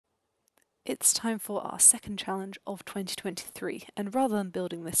it's time for our second challenge of 2023, and rather than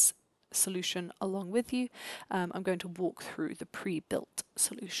building this solution along with you, I'm going to walk through the pre-built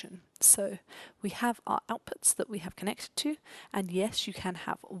solution. So we have our outputs that we have connected to, and yes, you can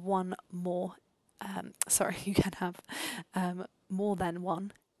have one more, you can have more than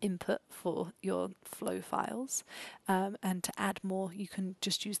one input for your flow files, and to add more you can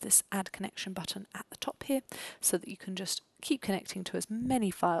just use this add connection button at the top here, so that you can just keep connecting to as many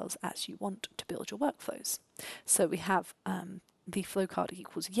files as you want to build your workflows. So we have the flow card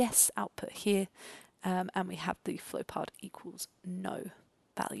equals yes output here, and we have the flow card equals no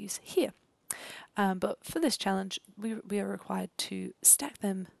values here. But for this challenge, we are required to stack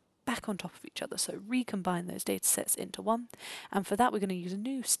them back on top of each other, so recombine those data sets into one, and for that we're going to use a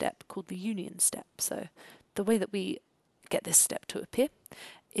new step called the union step. So the way that we get this step to appear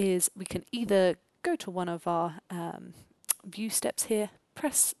is we can either go to one of our view steps here,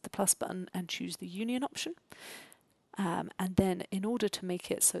 press the plus button and choose the union option, and then in order to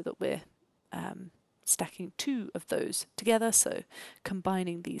make it so that we're stacking two of those together, so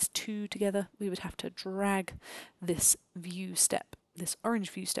combining these two together, we would have to drag this view step, this orange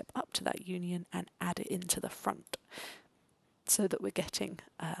view step, up to that union and add it into the front, so that we're getting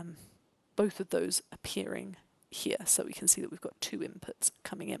both of those appearing here, so we can see that we've got two inputs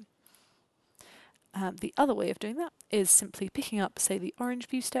coming in. The other way of doing that is simply picking up, say, the orange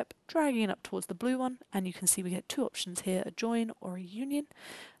view step, dragging it up towards the blue one, and you can see we get two options here, a join or a union.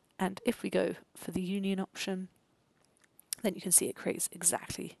 And if we go for the union option, then you can see it creates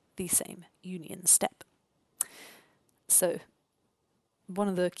exactly the same union step. So one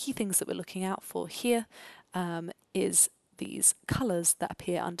of the key things that we're looking out for here is these colours that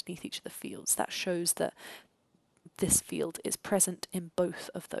appear underneath each of the fields. That shows that this field is present in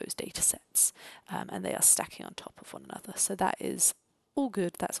both of those data sets, and they are stacking on top of one another. So that is all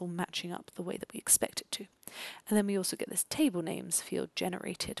good, that's all matching up the way that we expect it to. And then we also get this table names field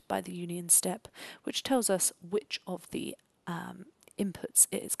generated by the union step, which tells us which of the inputs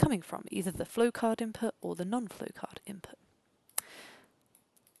it is coming from, either the flow card input or the non-flow card input.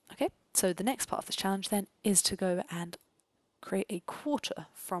 Okay, so the next part of this challenge then is to go and create a quarter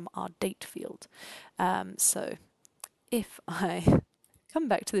from our date field. So if I come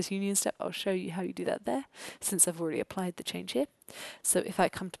back to this union step, I'll show you how you do that there, since I've already applied the change here. So if I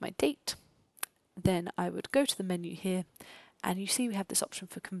come to my date, then I would go to the menu here, and you see we have this option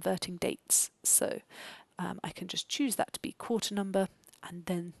for converting dates. So I can just choose that to be quarter number, and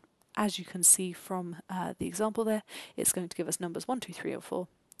then as you can see from the example there, it's going to give us numbers 1, 2, 3, or 4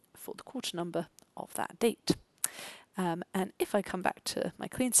 for the quarter number of that date. And if I come back to my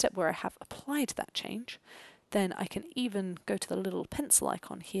clean step where I have applied that change, then I can even go to the little pencil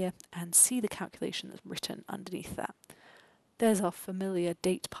icon here and see the calculation that's written underneath that. There's our familiar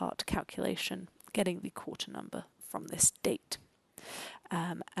date part calculation, getting the quarter number from this date.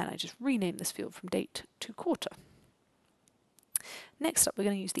 And I just rename this field from date to quarter. Next up, we're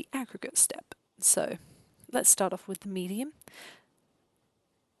going to use the aggregate step. So let's start off with the median.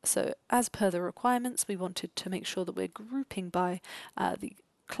 So as per the requirements, we wanted to make sure that we're grouping by the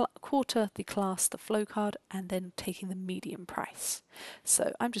quarter, the class, the flow card, and then taking the median price.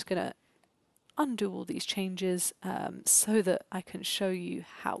 So I'm just going to undo all these changes so that I can show you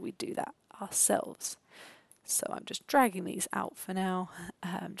how we do that ourselves. So I'm just dragging these out for now,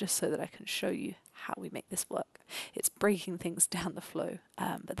 just so that I can show you how we make this work. It's breaking things down the flow,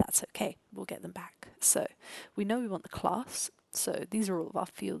 but that's okay, we'll get them back. So we know we want the class, so these are all of our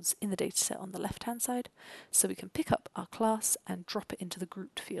fields in the dataset on the left hand side, so we can pick up our class and drop it into the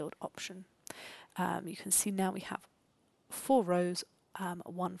grouped field option. You can see now we have 4 rows,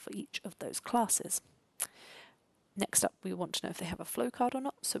 one for each of those classes. Next up, we want to know if they have a flow card or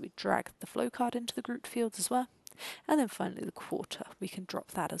not, so we drag the flow card into the grouped fields as well. And then finally the quarter, we can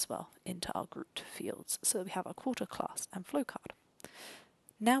drop that as well into our grouped fields, so we have our quarter, class and flow card.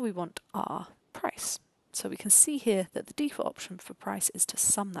 Now we want our price. So we can see here that the default option for price is to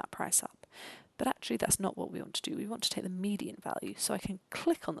sum that price up. But actually that's not what we want to do. We want to take the median value. So I can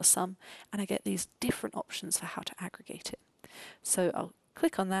click on the sum and I get these different options for how to aggregate it. So I'll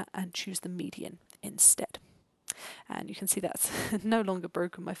click on that and choose the median instead. And you can see that's no longer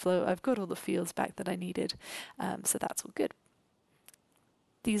broken my flow. I've got all the fields back that I needed, so that's all good.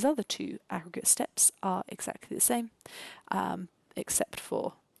 These other two aggregate steps are exactly the same, except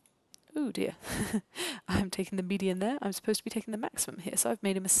for, oh dear, I'm taking the median there. I'm supposed to be taking the maximum here, so I've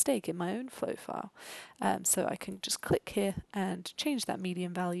made a mistake in my own flow file. So I can just click here and change that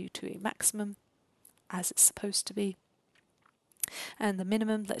median value to a maximum, as it's supposed to be. And the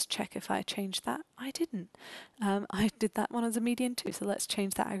minimum, let's check if I changed that. I didn't. I did that one as a median too, so let's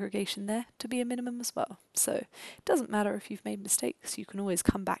change that aggregation there to be a minimum as well. So it doesn't matter if you've made mistakes, you can always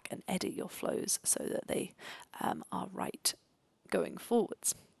come back and edit your flows so that they are right going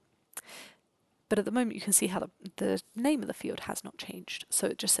forwards. But at the moment you can see how the name of the field has not changed, so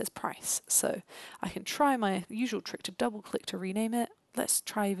it just says price. So I can try my usual trick to double click to rename it. Let's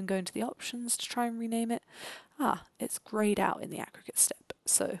try even going to the options to try and rename it. It's greyed out in the aggregate step,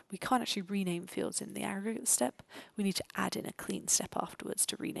 so we can't actually rename fields in the aggregate step. We need to add in a clean step afterwards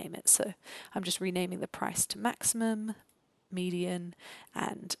to rename it. So I'm just renaming the price to maximum, median,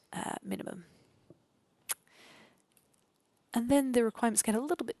 and minimum. And then the requirements get a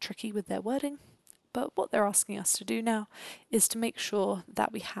little bit tricky with their wording. But what they're asking us to do now is to make sure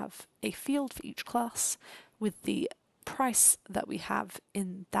that we have a field for each class with the price that we have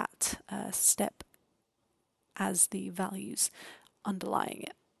in that step as the values underlying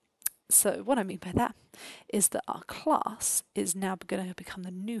it. So what I mean by that is that our class is now going to become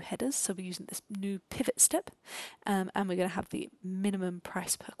the new headers, so we're using this new pivot step, and we're going to have the minimum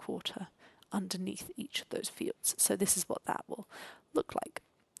price per quarter underneath each of those fields. So this is what that will look like.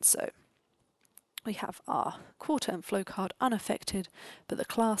 So we have our quarter and flow card unaffected, but the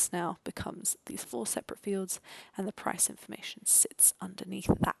class now becomes these 4 separate fields and the price information sits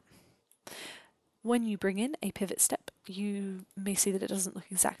underneath that. When you bring in a pivot step, you may see that it doesn't look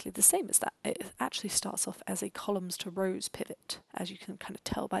exactly the same as that. It actually starts off as a columns to rows pivot, as you can kind of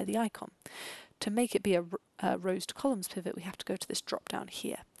tell by the icon. To make it be a rows to columns pivot, we have to go to this drop down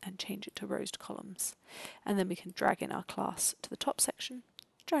here and change it to rows to columns. And then we can drag in our class to the top section,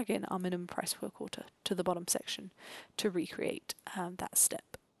 drag in our minimum price per quarter to the bottom section to recreate that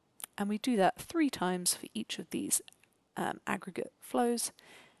step. And we do that 3 times for each of these aggregate flows,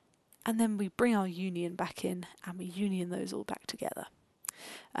 and then we bring our union back in and we union those all back together.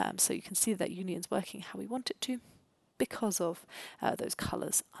 So you can see that union's working how we want it to because of those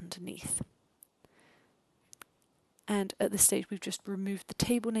colours underneath. And at this stage we've just removed the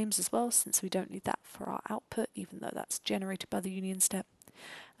table names as well, since we don't need that for our output, even though that's generated by the union step.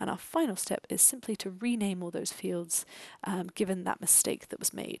 And our final step is simply to rename all those fields given that mistake that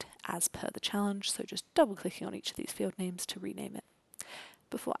was made as per the challenge. So just double clicking on each of these field names to rename it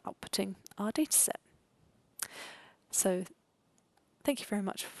before outputting our dataset. So thank you very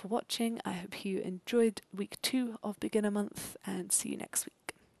much for watching. I hope you enjoyed week 2 of Beginner Month, and see you next week.